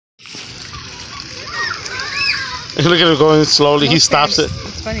Look at him going slowly. He stops it.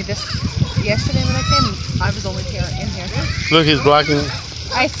 It's funny. Yesterday when I came, I was only here in here. Look, he's blocking it.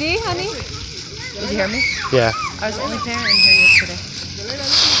 I see, honey. Did you hear me? Yeah. I was only there in here yesterday.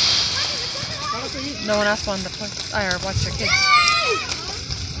 No one else wanted to play or watch their kids.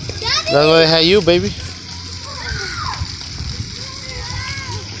 That's why they had you, baby.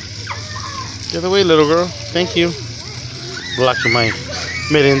 Get away, little girl. Thank you. Blocking my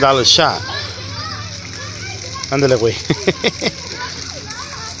 $1 million shot. Ándale, güey.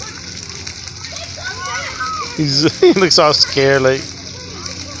 He looks all scared, like.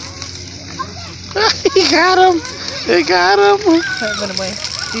 He got him. They got him. It went away.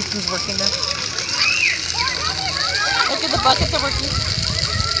 These working now. Look at the buckets are working.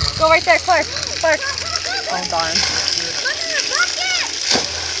 Go right there, Clark. Clark. Oh, darn.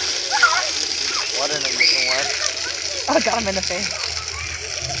 What in the wet? Oh, got him in the face.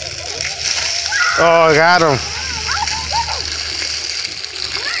 Oh, I got him.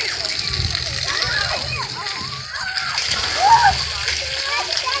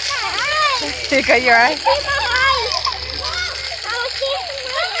 You got your eye?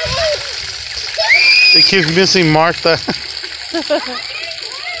 It keeps missing Martha.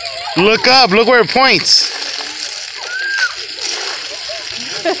 Look up. Look where it points.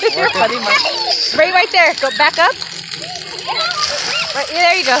 You're funny, Mark. Right there. Go back up. Right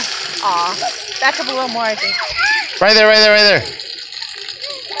there you go. Aw. Back up a little more, I think. Right there, right there, right there.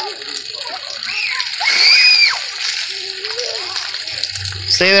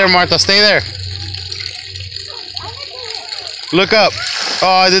 Stay there, Martha. Stay there. Look up. Oh,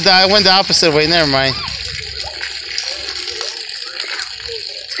 I did that. I went the opposite way. Never mind.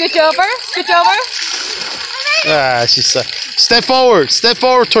 Scooch over. Scooch over. Ah, she's step forward. Step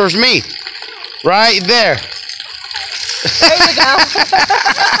forward towards me. Right there. There you go.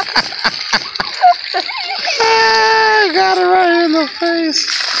 I got it right in the face.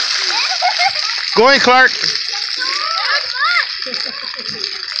 Go in, Clark.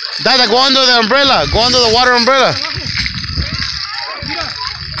 Dada, go under the umbrella. Go under the water umbrella.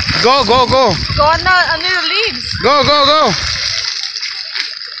 Go, go, go. Go under the leaves. Go, go, go.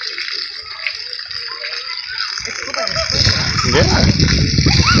 Yeah.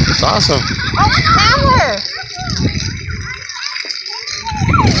 It's awesome. Oh, power.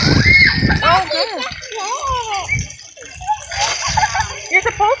 Oh, good. You're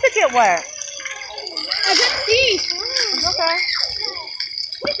supposed to get wet. I just see. Okay.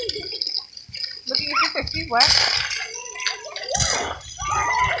 Look at your sister. She's wet.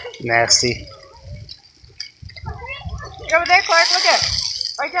 Nasty. You're over there, Clark. Look at.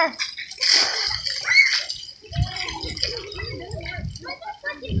 Right there.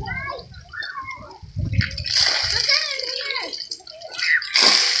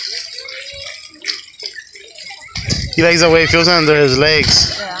 He likes the way it feels under his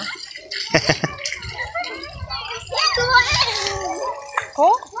legs. Yeah.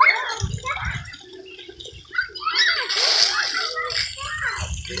 Cool?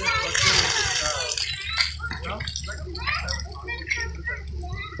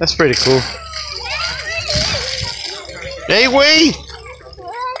 That's pretty cool. Hey, wait!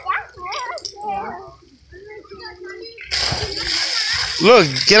 Look,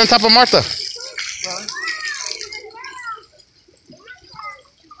 get on top of Martha.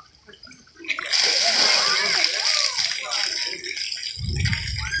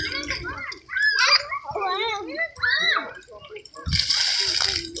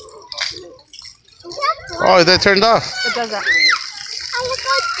 Oh, is that turned off? It does that. I look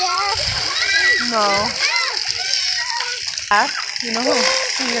like that. No. Ask? You know who?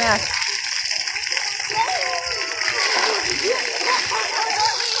 Who you gonna ask?